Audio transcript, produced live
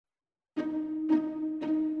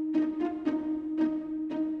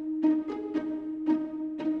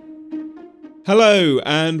Hello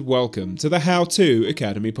and welcome to the How To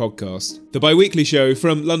Academy podcast, the bi-weekly show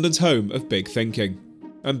from London's home of big thinking.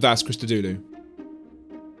 And that's Christodoulou.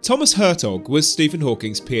 Thomas Hertog was Stephen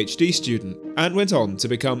Hawking's PhD student and went on to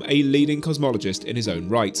become a leading cosmologist in his own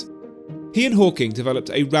right. He and Hawking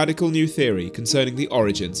developed a radical new theory concerning the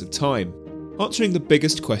origins of time, answering the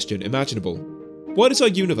biggest question imaginable. Why does our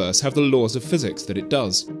universe have the laws of physics that it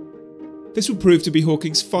does? This would prove to be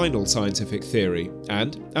Hawking's final scientific theory,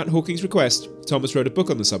 and, at Hawking's request, Thomas wrote a book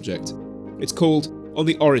on the subject. It's called On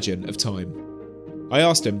the Origin of Time. I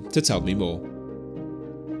asked him to tell me more.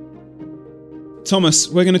 Thomas,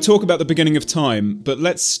 we're going to talk about the beginning of time, but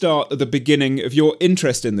let's start at the beginning of your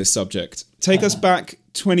interest in this subject. Take us back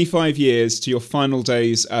 25 years to your final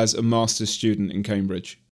days as a master's student in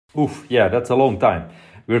Cambridge. Oof, yeah, that's a long time.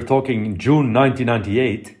 We're talking June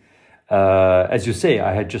 1998. As you say,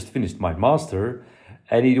 I had just finished my master,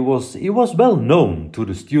 and it was well known to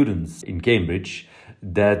the students in Cambridge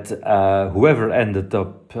that whoever ended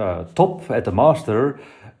up top at the master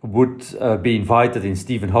would be invited in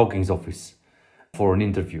Stephen Hawking's office for an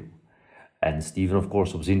interview. And Stephen, of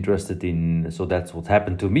course, was interested in, so that's what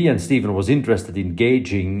happened to me, and Stephen was interested in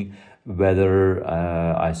gauging whether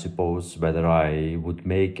I would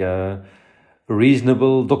make a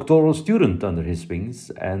reasonable doctoral student under his wings,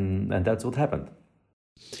 and that's what happened.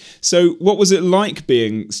 So what was it like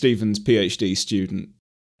being Stephen's PhD student?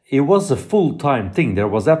 It was a full-time thing. There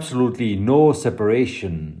was absolutely no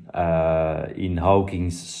separation in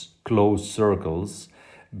Hawking's close circles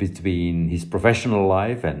between his professional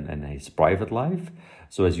life and his private life.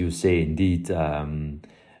 So as you say, indeed,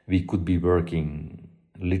 we could be working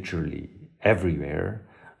literally everywhere,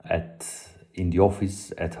 in the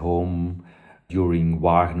office, at home, during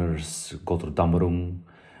Wagner's Gotterdammerung,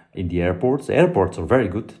 in the airports. Airports are very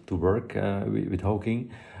good to work with Hawking.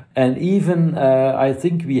 And even, I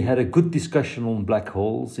think we had a good discussion on black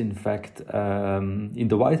holes, in fact, in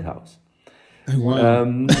the White House. Oh,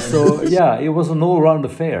 wow. So, yeah, it was an all-round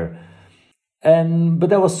affair. But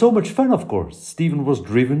that was so much fun, of course. Stephen was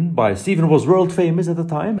world famous at the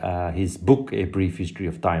time. His book, A Brief History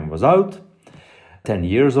of Time, was out, 10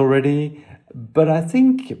 years already. But I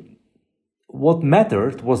think what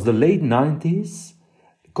mattered was the late 90s.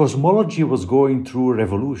 Cosmology was going through a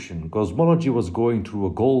revolution. Cosmology was going through a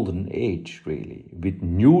golden age, really, with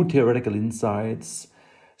new theoretical insights,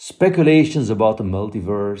 speculations about the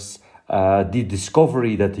multiverse, the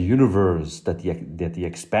discovery that the universe, that the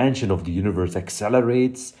expansion of the universe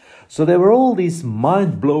accelerates. So there were all these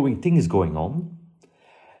mind-blowing things going on.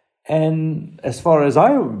 And as far as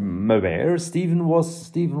I'm aware, Stephen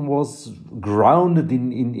was grounded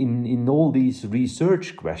in all these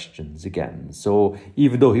research questions again. So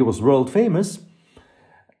even though he was world famous,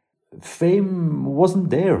 fame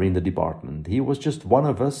wasn't there in the department. He was just one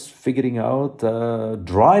of us figuring out,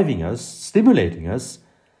 driving us, stimulating us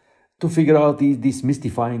to figure out these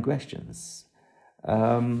mystifying questions.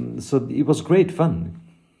 So it was great fun.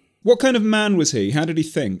 What kind of man was he? How did he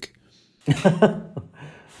think?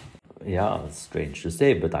 Yeah, it's strange to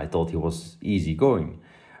say, but I thought he was easygoing.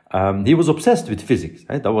 He was obsessed with physics,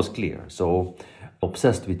 right? That was clear. So,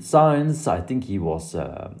 obsessed with science, I think he was,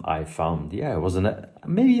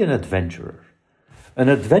 maybe an adventurer. An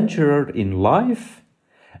adventurer in life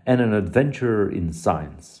and an adventurer in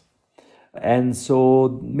science. And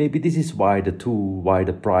so, maybe this is why the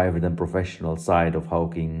private and professional side of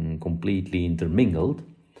Hawking completely intermingled.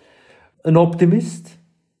 An optimist.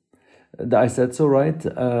 I said so, right?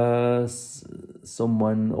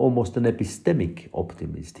 Someone, almost an epistemic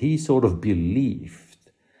optimist. He sort of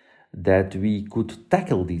believed that we could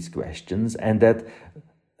tackle these questions, and that,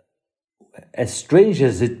 as strange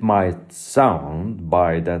as it might sound,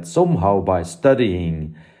 by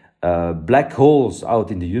studying black holes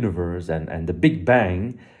out in the universe and the Big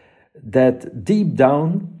Bang, that deep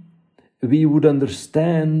down we would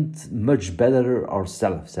understand much better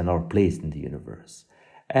ourselves and our place in the universe.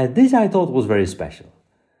 And this I thought was very special.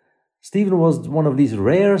 Stephen was one of these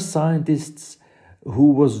rare scientists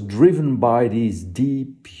who was driven by these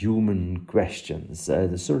deep human questions.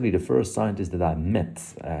 Certainly the first scientist that I met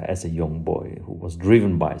as a young boy who was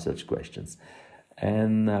driven by such questions.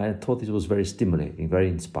 And I thought it was very stimulating, very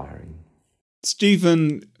inspiring.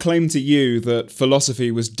 Stephen claimed to you that philosophy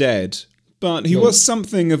was dead, but he was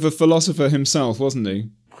something of a philosopher himself, wasn't he?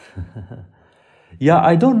 Yeah,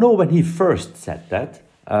 I don't know when he first said that.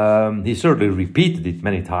 He certainly repeated it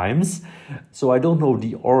many times, so I don't know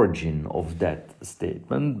the origin of that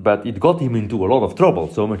statement, but it got him into a lot of trouble,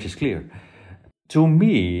 so much is clear. To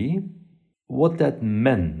me, what that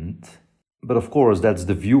meant, but of course that's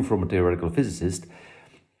the view from a theoretical physicist,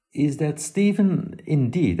 is that Stephen,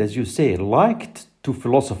 indeed, as you say, liked to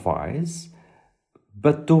philosophize,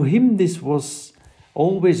 but to him this was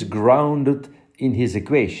always grounded in his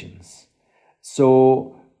equations.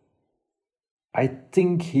 So I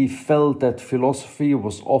think he felt that philosophy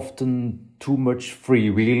was often too much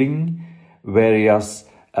freewheeling, whereas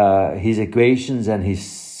his equations and his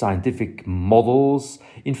scientific models,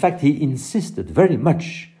 in fact, he insisted very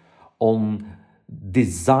much on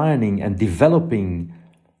designing and developing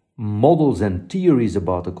models and theories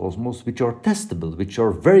about the cosmos which are testable, which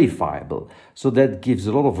are verifiable. So that gives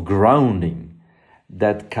a lot of grounding,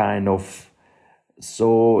 that kind of...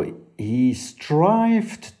 So he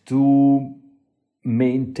strived to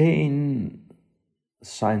maintain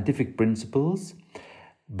scientific principles,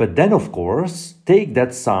 but then, of course, take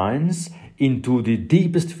that science into the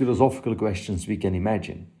deepest philosophical questions we can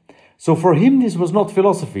imagine. So for him, this was not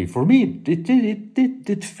philosophy. For me, it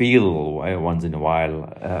did feel once in a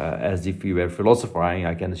while as if we were philosophizing,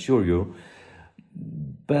 I can assure you.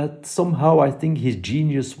 But somehow I think his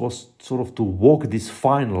genius was sort of to walk this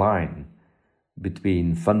fine line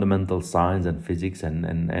between fundamental science and physics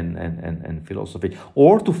and philosophy.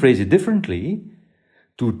 Or to phrase it differently,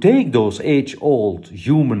 to take those age-old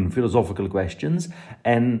human philosophical questions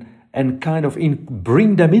and kind of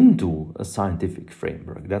bring them into a scientific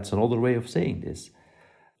framework. That's another way of saying this.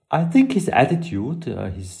 I think his attitude,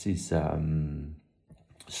 his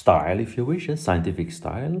style, if you wish, scientific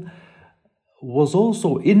style, was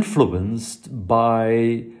also influenced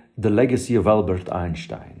by the legacy of Albert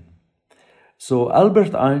Einstein. So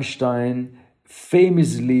Albert Einstein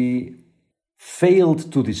famously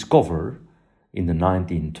failed to discover in the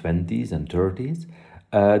 1920s and 30s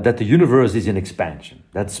that the universe is in expansion,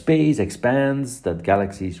 that space expands, that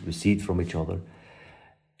galaxies recede from each other.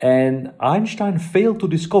 And Einstein failed to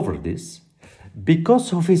discover this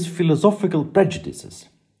because of his philosophical prejudices.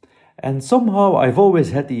 And somehow I've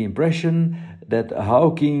always had the impression that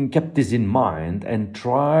Hawking kept this in mind and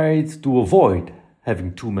tried to avoid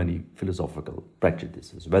having too many philosophical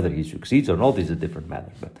prejudices. Whether he succeeds or not is a different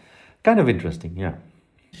matter, but kind of interesting, yeah.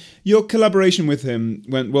 Your collaboration with him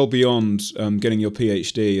went well beyond getting your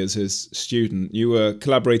PhD as his student. You were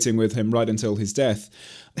collaborating with him right until his death.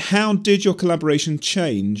 How did your collaboration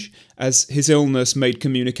change as his illness made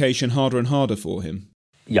communication harder and harder for him?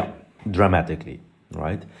 Yeah, dramatically,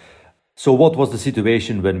 right? So what was the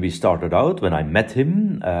situation when we started out, when I met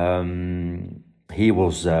him? He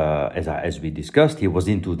was, as we discussed, he was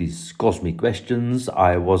into these cosmic questions.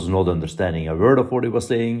 I was not understanding a word of what he was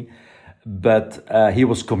saying. But he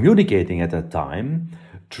was communicating at that time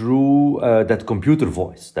through that computer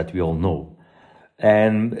voice that we all know.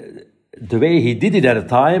 And the way he did it at the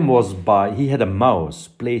time was he had a mouse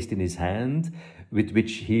placed in his hand with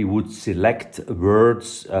which he would select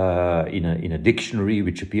words in a dictionary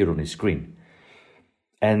which appeared on his screen.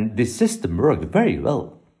 And this system worked very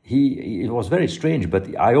well. It was very strange, but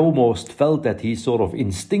I almost felt that he sort of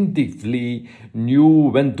instinctively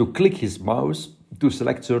knew when to click his mouse to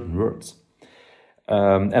select certain words.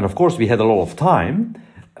 And of course, we had a lot of time.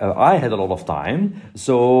 I had a lot of time.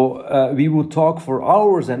 So we would talk for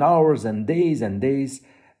hours and hours and days. And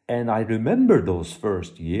I remember those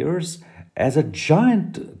first years as a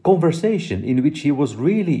giant conversation in which he was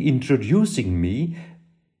really introducing me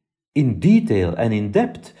in detail and in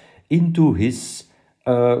depth into his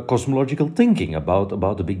cosmological thinking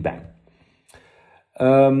about the Big Bang.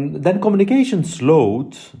 Then communication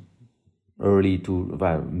slowed early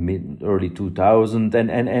 2000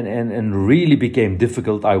 and really became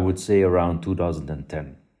difficult, I would say, around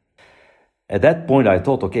 2010. At that point, I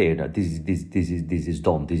thought, okay, this is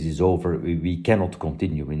done, this is over. We cannot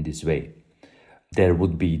continue in this way. There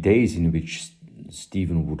would be days in which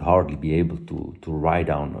Stephen would hardly be able to write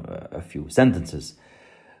down a few sentences.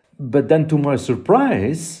 But then, to my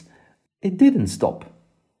surprise, it didn't stop.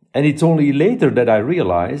 And it's only later that I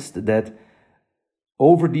realized that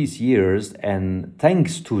over these years, and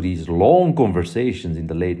thanks to these long conversations in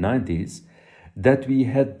the late 90s, that we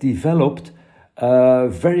had developed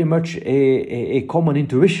very much a common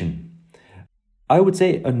intuition. I would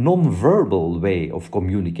say a non-verbal way of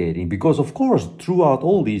communicating, because of course, throughout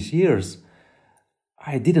all these years,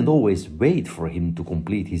 I didn't always wait for him to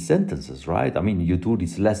complete his sentences, right? I mean, you do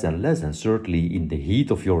this less and less, and certainly in the heat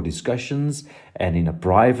of your discussions and in a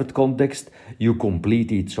private context, you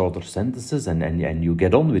complete each other's sentences and you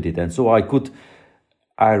get on with it. And so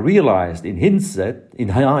I realized in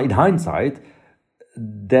hindsight,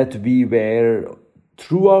 that we were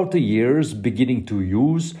throughout the years beginning to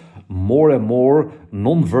use more and more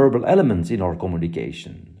non-verbal elements in our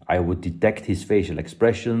communication. I would detect his facial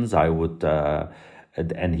expressions. I would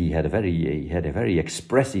and he had a very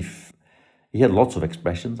expressive. He had lots of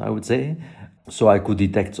expressions, I would say. So I could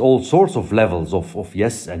detect all sorts of levels of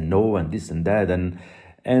yes and no and this and that,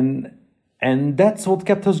 and that's what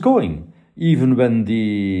kept us going. Even when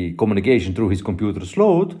the communication through his computer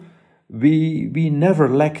slowed, we never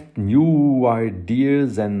lacked new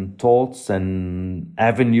ideas and thoughts and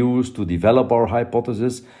avenues to develop our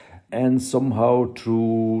hypothesis, and somehow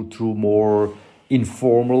through more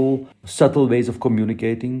informal, subtle ways of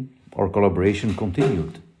communicating, our collaboration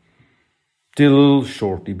continued till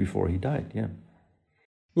shortly before he died. Yeah.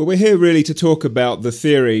 Well, we're here really to talk about the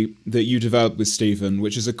theory that you developed with Stephen,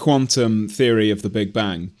 which is a quantum theory of the Big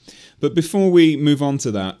Bang. But before we move on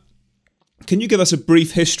to that, can you give us a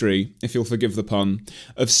brief history, if you'll forgive the pun,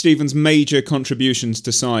 of Stephen's major contributions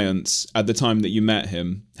to science at the time that you met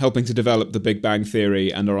him, helping to develop the Big Bang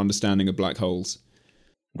theory and our understanding of black holes?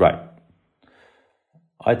 Right.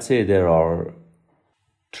 I'd say there are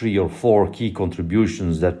 3 or 4 key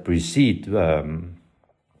contributions that precede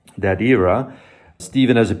that era.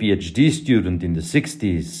 Stephen, as a PhD student in the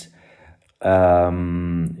 60s,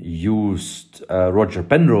 used Roger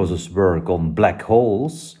Penrose's work on black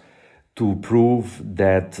holes to prove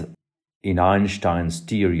that in Einstein's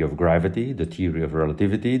theory of gravity, the theory of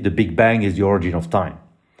relativity, the Big Bang is the origin of time.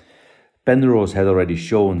 Penrose had already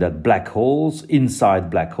shown that black holes,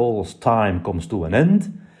 inside black holes, time comes to an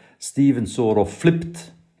end. Stephen sort of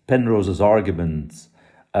flipped Penrose's argument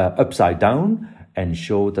upside down and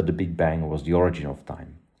showed that the Big Bang was the origin of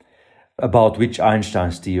time, about which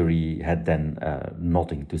Einstein's theory had then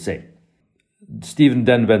nothing to say. Stephen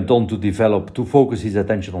then went on to focus his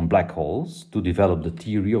attention on black holes, to develop the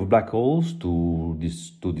theory of black holes, to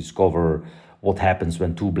discover what happens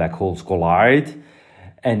when 2 black holes collide,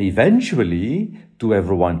 and eventually,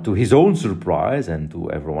 to his own surprise and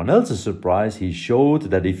to everyone else's surprise, he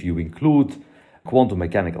showed that if you include quantum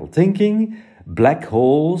mechanical thinking, black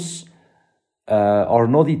holes are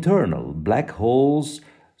not eternal. Black holes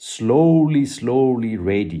slowly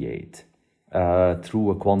radiate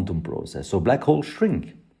through a quantum process. So black holes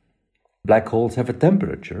shrink. Black holes have a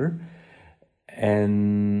temperature,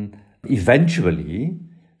 and eventually,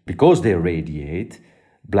 because they radiate,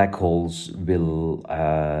 black holes will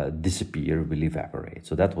disappear, will evaporate.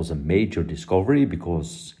 So that was a major discovery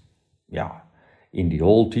because, in the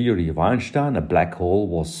old theory of Einstein, a black hole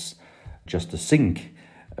was just a sink,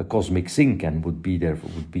 a cosmic sink, and would be there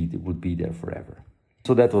forever.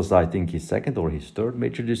 So that was, I think, his second or his third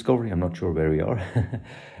major discovery. I'm not sure where we are.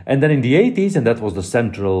 And then in the 80s, and that was the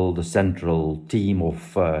central theme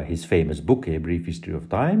of his famous book, A Brief History of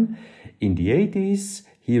Time. In the 80s,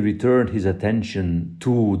 he returned his attention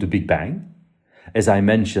to the Big Bang. As I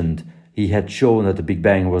mentioned, he had shown that the Big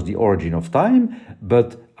Bang was the origin of time,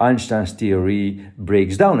 but Einstein's theory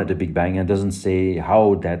breaks down at the Big Bang and doesn't say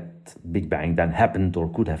how that Big Bang then happened or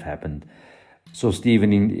could have happened. So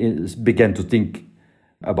Stephen began to think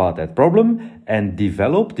about that problem and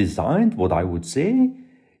designed what I would say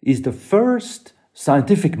is the first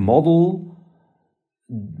scientific model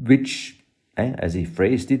which, as he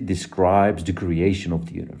phrased it, describes the creation of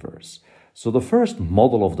the universe. So the first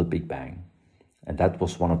model of the Big Bang, and that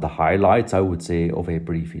was one of the highlights, I would say, of A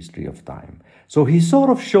Brief History of Time. So he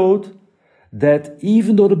sort of showed that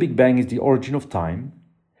even though the Big Bang is the origin of time,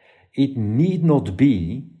 it need not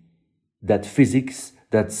be that physics,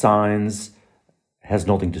 that science has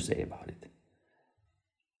nothing to say about it.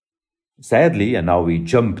 Sadly, and now we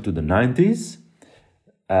jump to the 90s,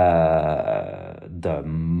 the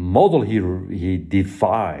model he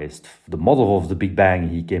devised, the model of the Big Bang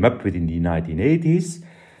he came up with in the 1980s,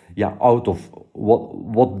 out of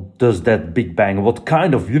what does that Big Bang, what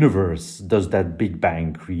kind of universe does that Big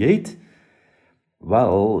Bang create?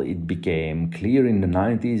 Well, it became clear in the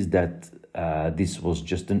 90s that this was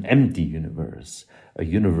just an empty universe, a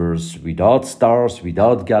universe without stars,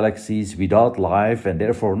 without galaxies, without life, and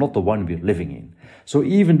therefore not the one we're living in. So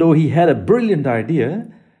even though he had a brilliant idea,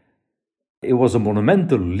 it was a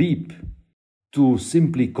monumental leap to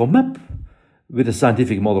simply come up with a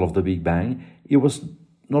scientific model of the Big Bang. It was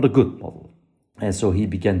not a good model. And so he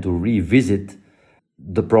began to revisit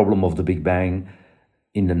the problem of the Big Bang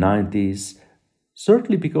in the 90s,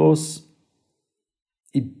 certainly because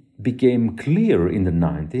it became clear in the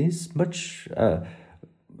 90s much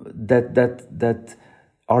that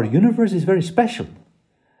our universe is very special,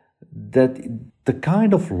 that the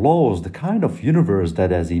kind of laws, the kind of universe that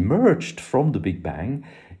has emerged from the Big Bang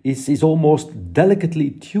is almost delicately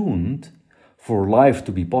tuned for life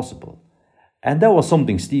to be possible. And that was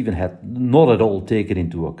something Stephen had not at all taken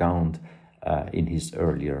into account in his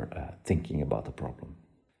earlier thinking about the problem.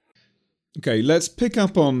 Okay, let's pick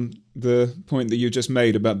up on the point that you just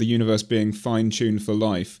made about the universe being fine-tuned for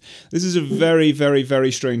life. This is a very, very,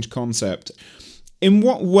 very strange concept. In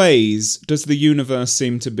what ways does the universe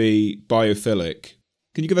seem to be biophilic?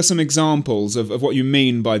 Can you give us some examples of what you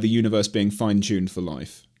mean by the universe being fine-tuned for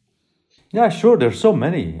life? Yeah, sure, there's so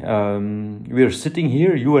many. We're sitting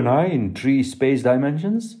here, you and I, in 3 space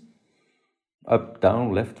dimensions. Up,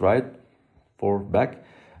 down, left, right, forward, back.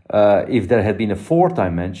 If there had been a 4th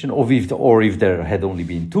dimension, or if there had only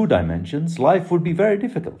been 2 dimensions, life would be very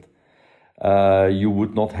difficult. You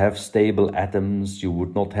would not have stable atoms, you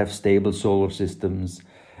would not have stable solar systems.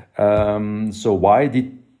 So why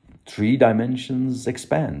did 3 dimensions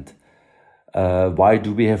expand? Why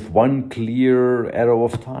do we have one clear arrow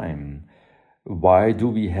of time? Why do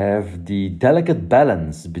we have the delicate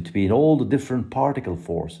balance between all the different particle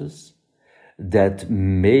forces that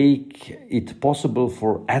make it possible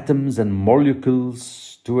for atoms and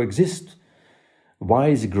molecules to exist? Why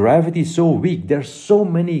is gravity so weak? There's so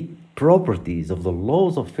many properties of the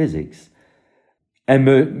laws of physics.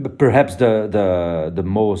 And perhaps the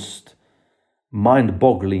most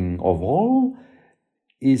mind-boggling of all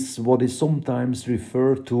is what is sometimes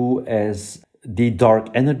referred to as the dark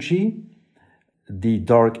energy. The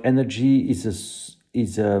dark energy is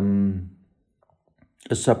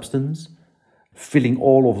a substance filling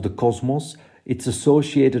all of the cosmos. It's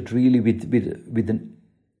associated really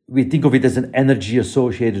we think of it as an energy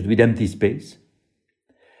associated with empty space.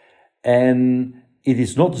 And it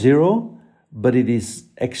is not zero, but it is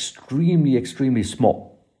extremely, extremely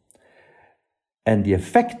small. And the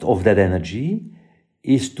effect of that energy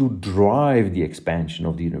is to drive the expansion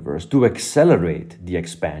of the universe, to accelerate the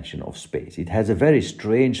expansion of space. It has a very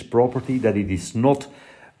strange property that it is not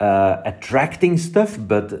attracting stuff,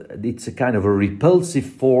 but it's a kind of a repulsive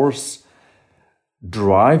force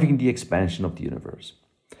driving the expansion of the universe.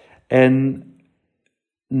 And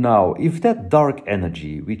now, if that dark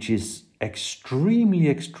energy, which is extremely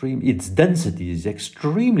extreme, its density is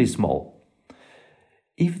extremely small,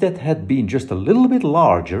 if that had been just a little bit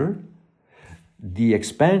larger, the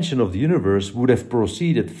expansion of the universe would have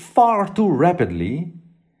proceeded far too rapidly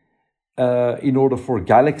in order for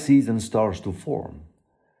galaxies and stars to form.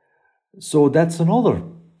 So that's another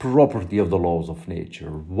property of the laws of nature.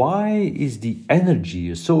 Why is the energy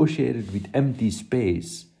associated with empty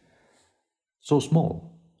space so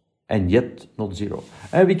small and yet not zero?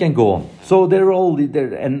 And we can go on. So there are all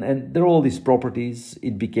these properties.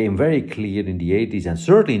 It became very clear in the 80s and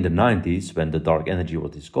certainly in the 90s when the dark energy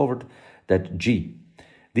was discovered that,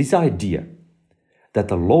 this idea that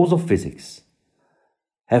the laws of physics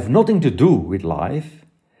have nothing to do with life,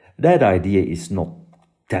 that idea is not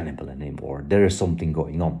tenable anymore. There is something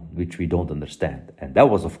going on which we don't understand. And that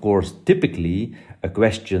was, of course, typically a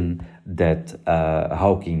question that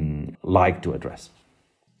Hawking liked to address.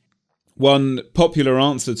 One popular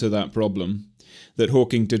answer to that problem that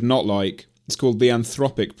Hawking did not like is called the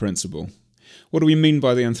anthropic principle. What do we mean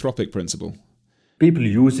by the anthropic principle? People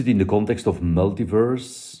use it in the context of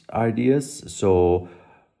multiverse ideas. So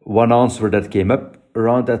one answer that came up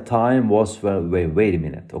around that time was, well, wait a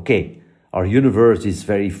minute. Okay, our universe is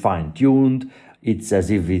very fine-tuned. It's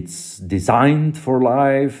as if it's designed for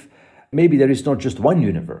life. Maybe there is not just one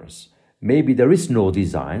universe. Maybe there is no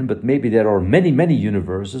design, but maybe there are many, many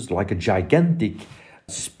universes, like a gigantic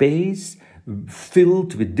space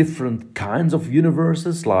filled with different kinds of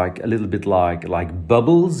universes, like a little bit like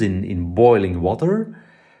bubbles in boiling water.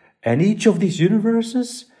 And each of these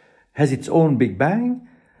universes has its own Big Bang.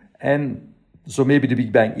 And so maybe the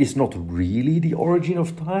Big Bang is not really the origin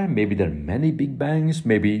of time. Maybe there are many Big Bangs.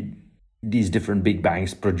 Maybe these different Big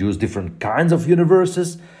Bangs produce different kinds of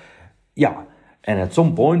universes. Yeah. And at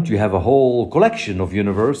some point you have a whole collection of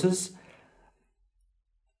universes.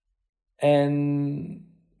 And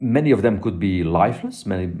many of them could be lifeless,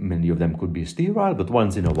 many of them could be sterile, but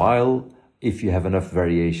once in a while, if you have enough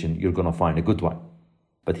variation, you're going to find a good one.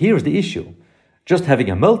 But here's the issue. Just having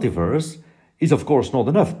a multiverse is of course not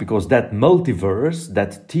enough, because that multiverse,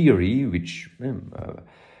 that theory, which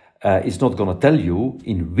is not going to tell you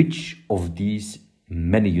in which of these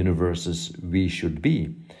many universes we should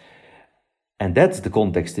be. And that's the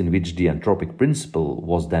context in which the anthropic principle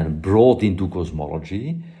was then brought into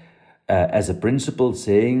cosmology, as a principle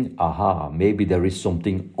saying, maybe there is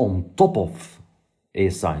something on top of a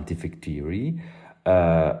scientific theory,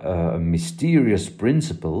 a mysterious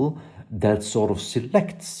principle that sort of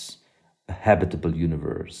selects a habitable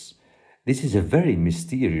universe. This is a very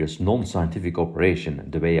mysterious, non-scientific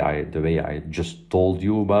operation, the way I just told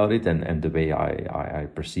you about it and the way I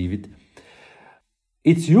perceive it.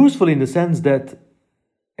 It's useful in the sense that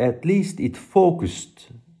at least it focused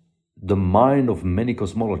the mind of many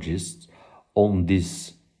cosmologists on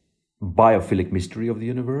this biophilic mystery of the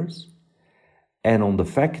universe and on the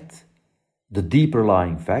fact, the deeper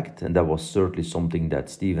lying fact, and that was certainly something that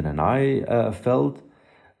Stephen and I felt,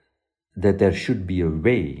 that there should be a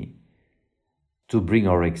way to bring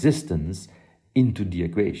our existence into the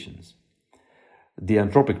equations. The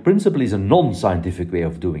anthropic principle is a non-scientific way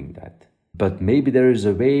of doing that, but maybe there is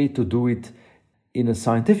a way to do it in a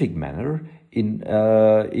scientific manner, in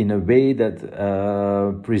a way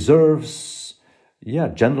that preserves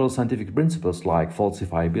general scientific principles like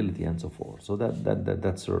falsifiability and so forth. So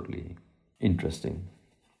that's certainly interesting.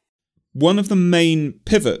 One of the main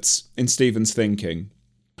pivots in Stephen's thinking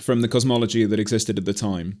from the cosmology that existed at the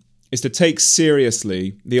time is to take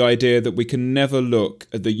seriously the idea that we can never look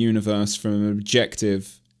at the universe from an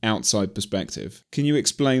objective, outside perspective. Can you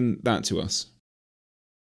explain that to us?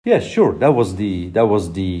 Yes, sure. That was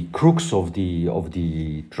the crux of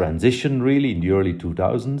the transition, really, in the early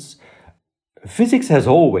 2000s. Physics has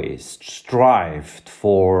always strived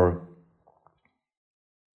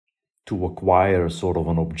to acquire sort of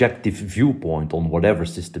an objective viewpoint on whatever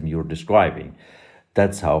system you're describing.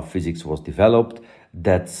 That's how physics was developed.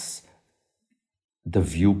 That's the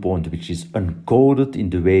viewpoint which is encoded in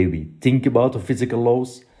the way we think about the physical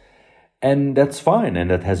laws. And that's fine, and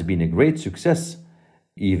that has been a great success,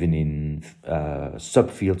 even in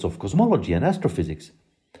subfields of cosmology and astrophysics.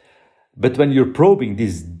 But when you're probing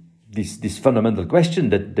this fundamental question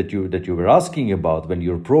that you were asking about, when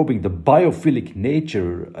you're probing the biophilic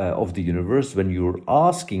nature of the universe, when you're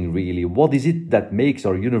asking really what is it that makes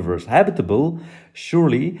our universe habitable,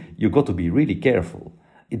 surely you've got to be really careful.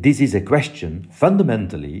 This is a question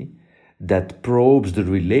fundamentally that probes the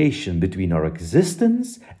relation between our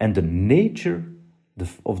existence and the nature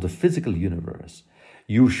of the physical universe.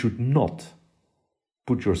 You should not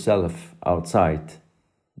put yourself outside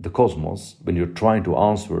the cosmos when you're trying to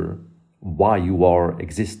answer why you are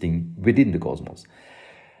existing within the cosmos.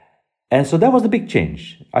 And so that was the big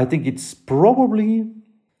change. I think it's probably,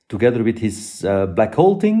 together with his black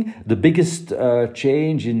hole thing, the biggest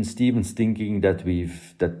change in Stephen's thinking that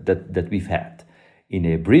we've had. In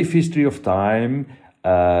a brief history of time,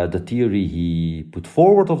 the theory he put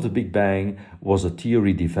forward of the Big Bang was a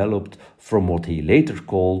theory developed from what he later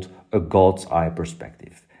called a God's eye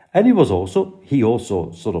perspective. And he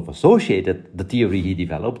also sort of associated the theory he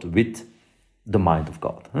developed with the mind of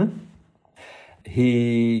God.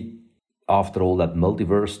 After all that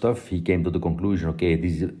multiverse stuff, he came to the conclusion, okay,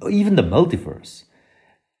 even the multiverse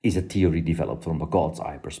is a theory developed from a God's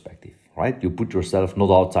eye perspective, right? You put yourself not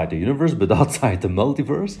outside the universe, but outside the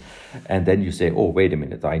multiverse. And then you say, oh, wait a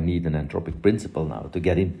minute, I need an anthropic principle now to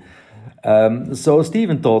get in. So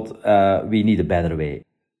Stephen thought we need a better way.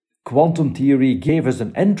 Quantum theory gave us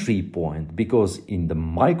an entry point because in the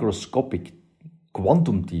microscopic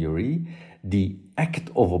quantum theory, the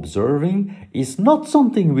act of observing is not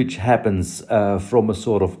something which happens from a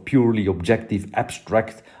sort of purely objective,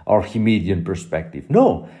 abstract Archimedean perspective.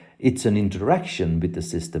 No, it's an interaction with the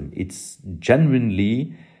system. It's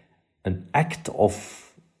genuinely an act of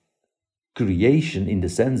creation in the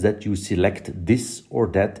sense that you select this or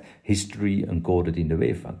that history encoded in the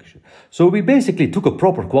wave function. So we basically took a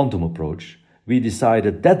proper quantum approach. We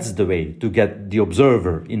decided that's the way to get the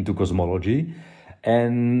observer into cosmology,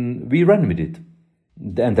 and we ran with it.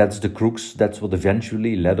 And that's the crux. That's what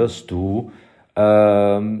eventually led us to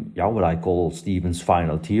what I call Stephen's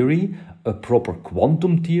final theory, a proper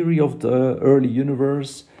quantum theory of the early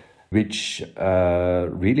universe, which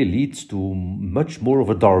really leads to much more of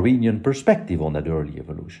a Darwinian perspective on that early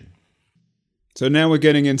evolution. So now we're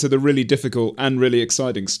getting into the really difficult and really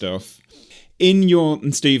exciting stuff. In your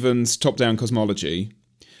and Stephen's top-down cosmology,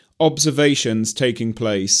 observations taking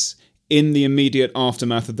place in the immediate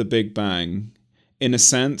aftermath of the Big Bang, in a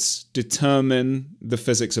sense, determine the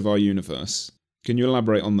physics of our universe. Can you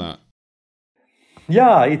elaborate on that?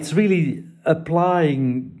 Yeah, it's really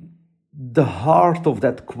applying the heart of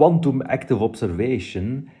that quantum active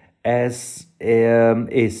observation as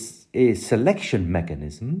a selection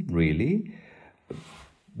mechanism, really,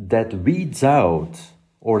 that weeds out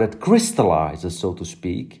or that crystallizes, so to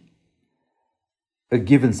speak, a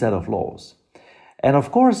given set of laws. And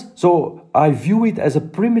of course, so I view it as a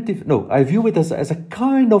as a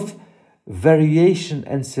kind of variation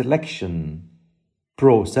and selection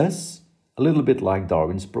process, a little bit like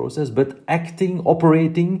Darwin's process, but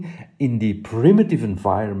operating in the primitive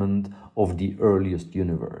environment of the earliest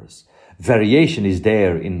universe. Variation is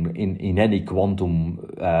there in any quantum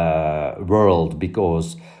world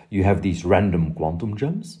because you have these random quantum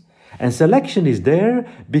jumps. And selection is there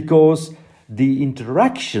because the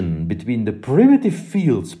interaction between the primitive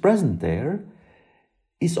fields present there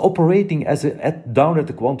is operating down at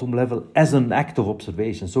the quantum level as an act of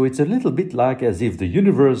observation. So it's a little bit like as if the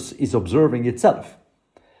universe is observing itself.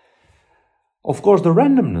 Of course, the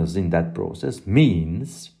randomness in that process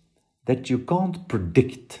means that you can't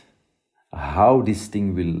predict how this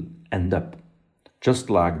thing will end up. Just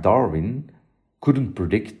like Darwin couldn't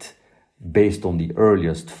predict based on the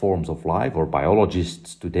earliest forms of life, or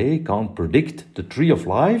biologists today can't predict the tree of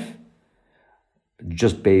life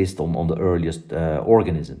just based on the earliest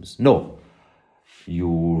organisms. No,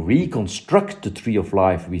 you reconstruct the tree of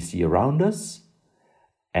life we see around us,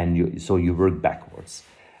 and so you work backwards.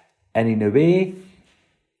 And in a way,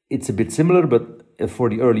 it's a bit similar, but for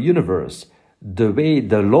the early universe, the way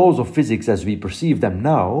the laws of physics as we perceive them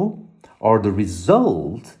now are the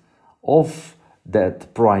result of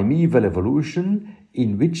that primeval evolution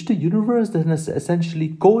in which the universe then has essentially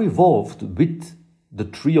co-evolved with the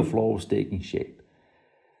tree of laws taking shape.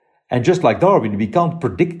 And just like Darwin, we can't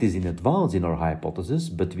predict this in advance in our hypothesis,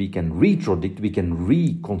 but we can reconstruct, we can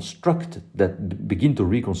begin to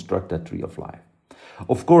reconstruct that tree of life.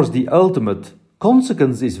 Of course, the ultimate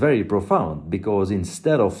consequence is very profound, because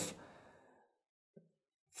instead of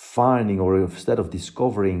finding or instead of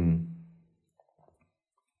discovering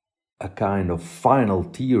a kind of final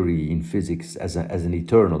theory in physics as an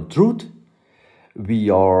eternal truth, we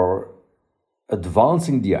are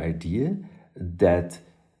advancing the idea that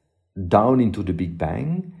down into the Big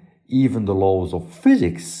Bang, even the laws of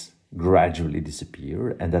physics gradually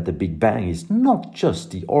disappear, and that the Big Bang is not just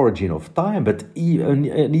the origin of time, but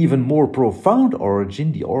an even more profound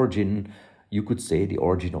origin, the origin, you could say, the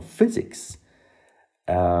origin of physics.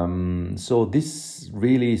 So this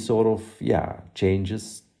really sort of,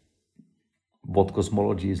 changes what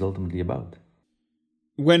cosmology is ultimately about.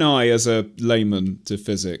 When I, as a layman to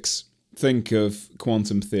physics, think of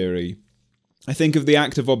quantum theory, I think of the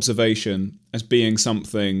act of observation as being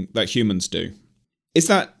something that humans do. Is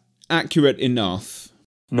that accurate enough?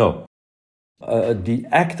 No. The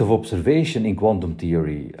act of observation in quantum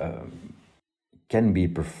theory can be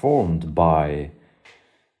performed by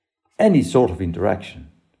any sort of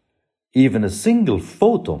interaction. Even a single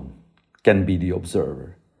photon can be the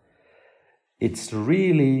observer. It's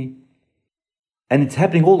really, and it's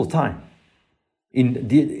happening all the time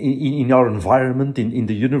in our environment, in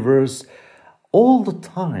the universe. All the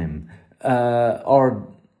time,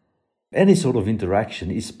 any sort of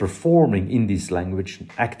interaction is performing in this language an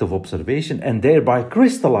act of observation, and thereby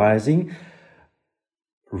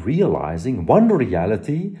realizing one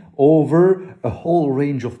reality over a whole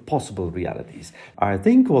range of possible realities. I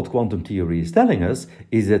think what quantum theory is telling us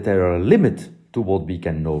is that there are a limit to what we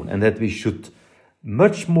can know, and that we should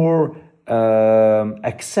much more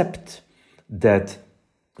accept that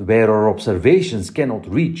where our observations cannot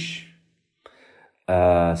reach,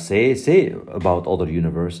 say about other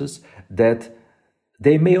universes, that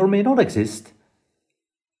they may or may not exist,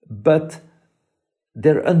 but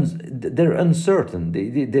they're uncertain.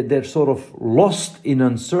 They're sort of lost in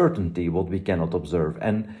uncertainty, what we cannot observe.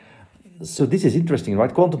 And so this is interesting,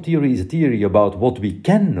 right? Quantum theory is a theory about what we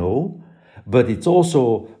can know, but it's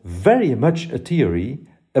also very much a theory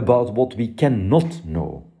about what we cannot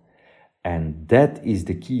know. And that is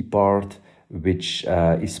the key part which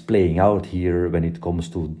is playing out here when it comes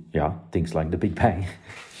to things like the Big Bang.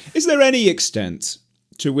 Is there any extent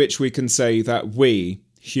to which we can say that we,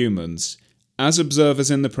 humans, as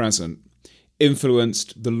observers in the present,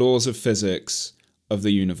 influenced the laws of physics of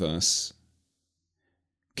the universe?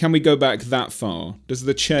 Can we go back that far? Does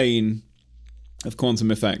the chain of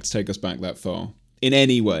quantum effects take us back that far, in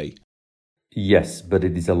any way? Yes, but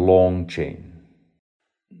it is a long chain.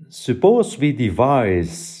 Suppose we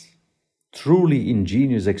devise truly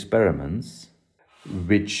ingenious experiments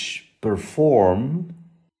which perform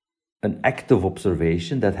an act of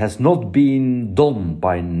observation that has not been done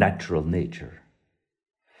by natural nature.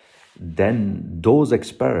 Then those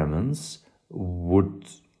experiments would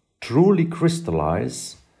truly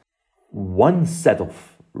crystallize one set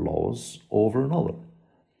of laws over another.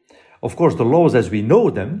 Of course, the laws as we know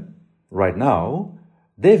them right now,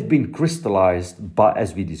 they've been crystallized by,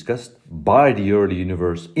 as we discussed, by the early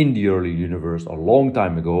universe, in the early universe a long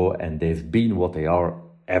time ago, and they've been what they are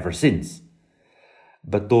ever since.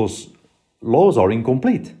 But those laws are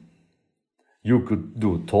incomplete. You could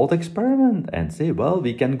do a thought experiment and say, well,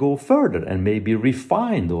 we can go further and maybe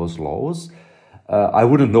refine those laws. I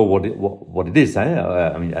wouldn't know what it is,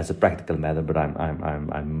 I mean, as a practical matter, but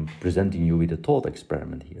I'm presenting you with a thought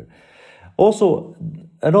experiment here. Also,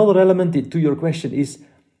 another element to your question is,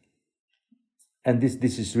 and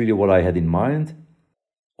this is really what I had in mind,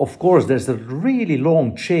 of course, there's a really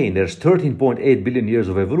long chain. There's 13.8 billion years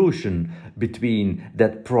of evolution between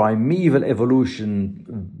that primeval evolution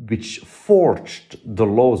which forged the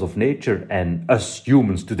laws of nature and us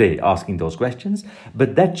humans today asking those questions.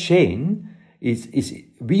 But that chain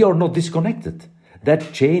we are not disconnected.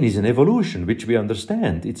 That chain is an evolution which we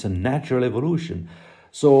understand. It's a natural evolution.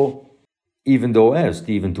 So even though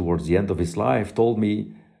Stephen towards the end of his life told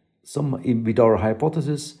me with our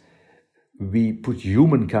hypothesis, we put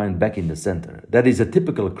humankind back in the center. That is a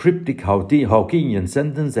typical cryptic Hawkingian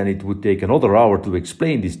sentence, and it would take another hour to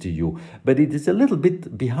explain this to you. But it is a little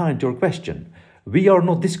bit behind your question. We are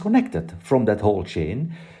not disconnected from that whole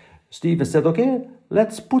chain. Stephen said, okay,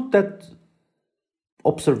 let's put that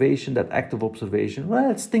observation, that act of observation, well,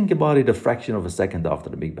 let's think about it a fraction of a second after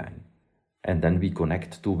the Big Bang. And then we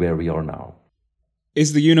connect to where we are now.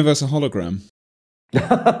 Is the universe a hologram?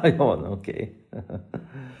 Oh, okay.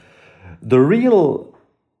 The real,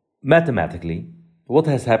 mathematically, what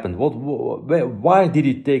has happened? Why did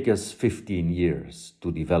it take us 15 years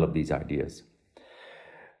to develop these ideas?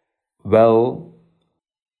 Well,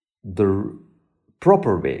 the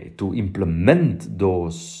proper way to implement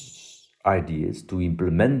those ideas, to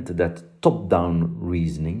implement that top-down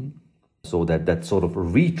reasoning, so that sort of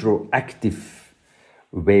retroactive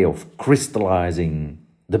way of crystallizing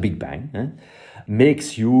the Big Bang,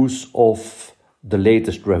 makes use of the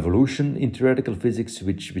latest revolution in theoretical physics,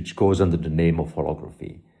 which goes under the name of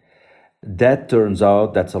holography. That turns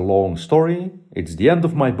out, that's a long story, it's the end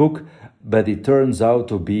of my book, but it turns out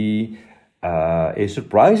to be a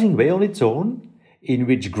surprising way on its own in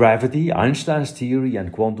which gravity, Einstein's theory,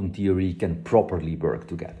 and quantum theory can properly work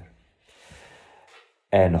together.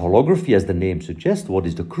 And holography, as the name suggests, what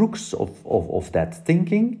is the crux of that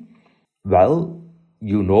thinking? Well,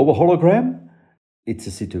 you know a hologram? It's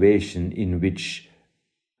a situation in which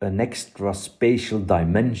an extra spatial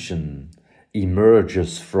dimension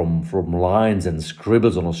emerges from lines and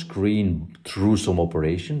scribbles on a screen through some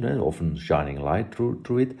operation, often shining light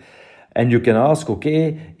through it. And you can ask,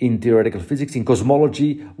 okay, in theoretical physics, in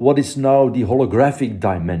cosmology, what is now the holographic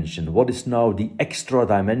dimension? What is now the extra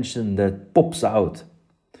dimension that pops out?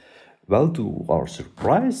 Well, to our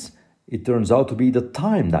surprise, it turns out to be the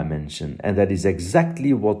time dimension. And that is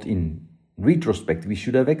exactly what in retrospect we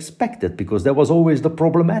should have expected, because that was always the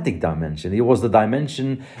problematic dimension. It was the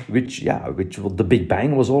dimension which the Big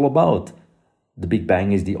Bang was all about. The Big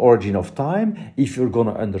Bang is the origin of time. If you're going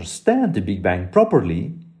to understand the Big Bang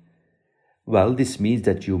properly, well, this means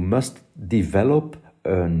that you must develop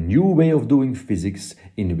a new way of doing physics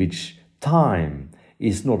in which time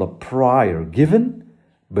is not a prior given,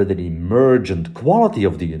 but an emergent quality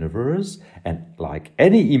of the universe, and like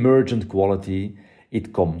any emergent quality,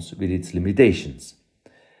 it comes with its limitations.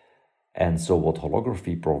 And so what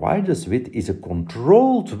holography provides us with is a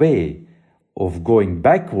controlled way of going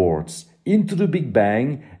backwards into the Big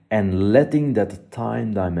Bang and letting that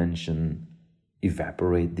time dimension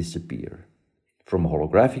evaporate, disappear. From a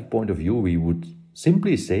holographic point of view, we would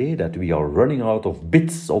simply say that we are running out of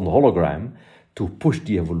bits on the hologram to push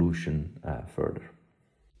the evolution further.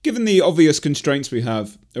 Given the obvious constraints we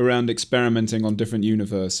have around experimenting on different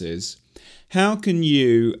universes, how can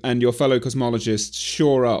you and your fellow cosmologists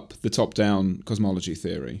shore up the top-down cosmology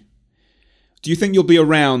theory? Do you think you'll be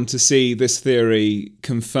around to see this theory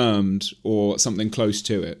confirmed or something close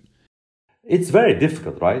to it? It's very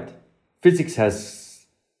difficult, right? Physics has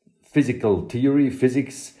physical theory.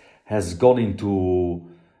 Physics has gone into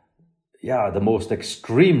the most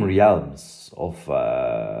extreme realms of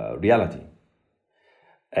reality.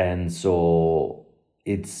 And so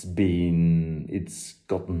it's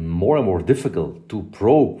gotten more and more difficult to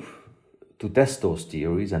test those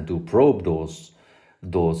theories and to probe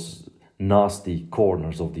those nasty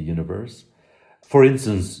corners of the universe. For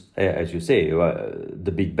instance, as you say,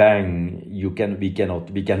 the Big Bang,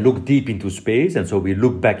 we can look deep into space, and so we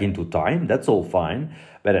look back into time. That's all fine,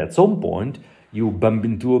 but at some point you bump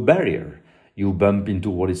into a barrier. You bump into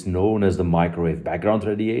what is known as the microwave background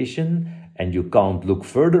radiation. And you can't look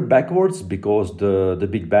further backwards because the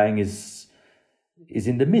Big Bang is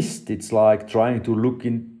in the mist. It's like trying to look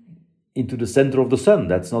into the center of the sun.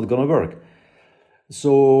 That's not going to work.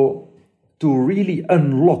 So to really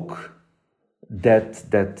unlock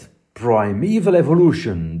that primeval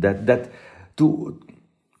evolution,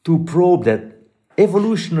 to probe that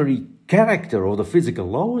evolutionary character of the physical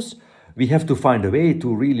laws, we have to find a way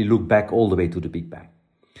to really look back all the way to the Big Bang,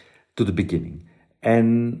 to the beginning.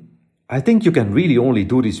 And I think you can really only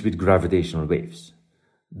do this with gravitational waves.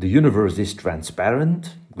 The universe is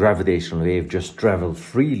transparent. Gravitational waves just travel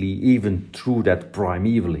freely, even through that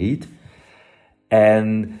primeval heat.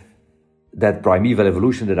 And that primeval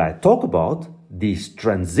evolution that I talk about, these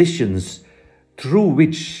transitions through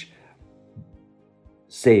which,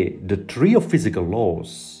 say, the tree of physical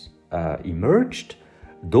laws emerged,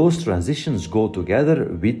 those transitions go together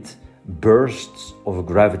with bursts of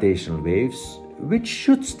gravitational waves, which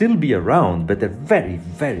should still be around, but they're very,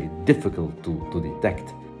 very difficult to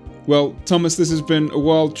detect. Well, Thomas, this has been a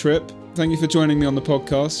wild trip. Thank you for joining me on the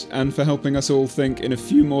podcast and for helping us all think in a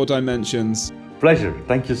few more dimensions. Pleasure.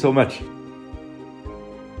 Thank you so much.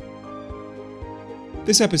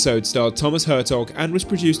 This episode starred Thomas Hertog and was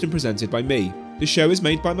produced and presented by me. The show is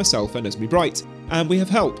made by myself and Esme Bright, and we have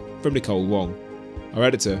help from Nicole Wong. Our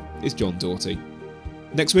editor is John Doughty.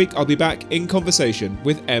 Next week, I'll be back in conversation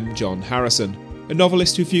with M. John Harrison, a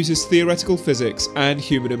novelist who fuses theoretical physics and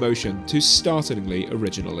human emotion to startlingly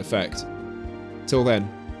original effect. Till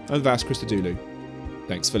then, I'm Vas Christodoulou.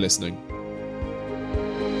 Thanks for listening.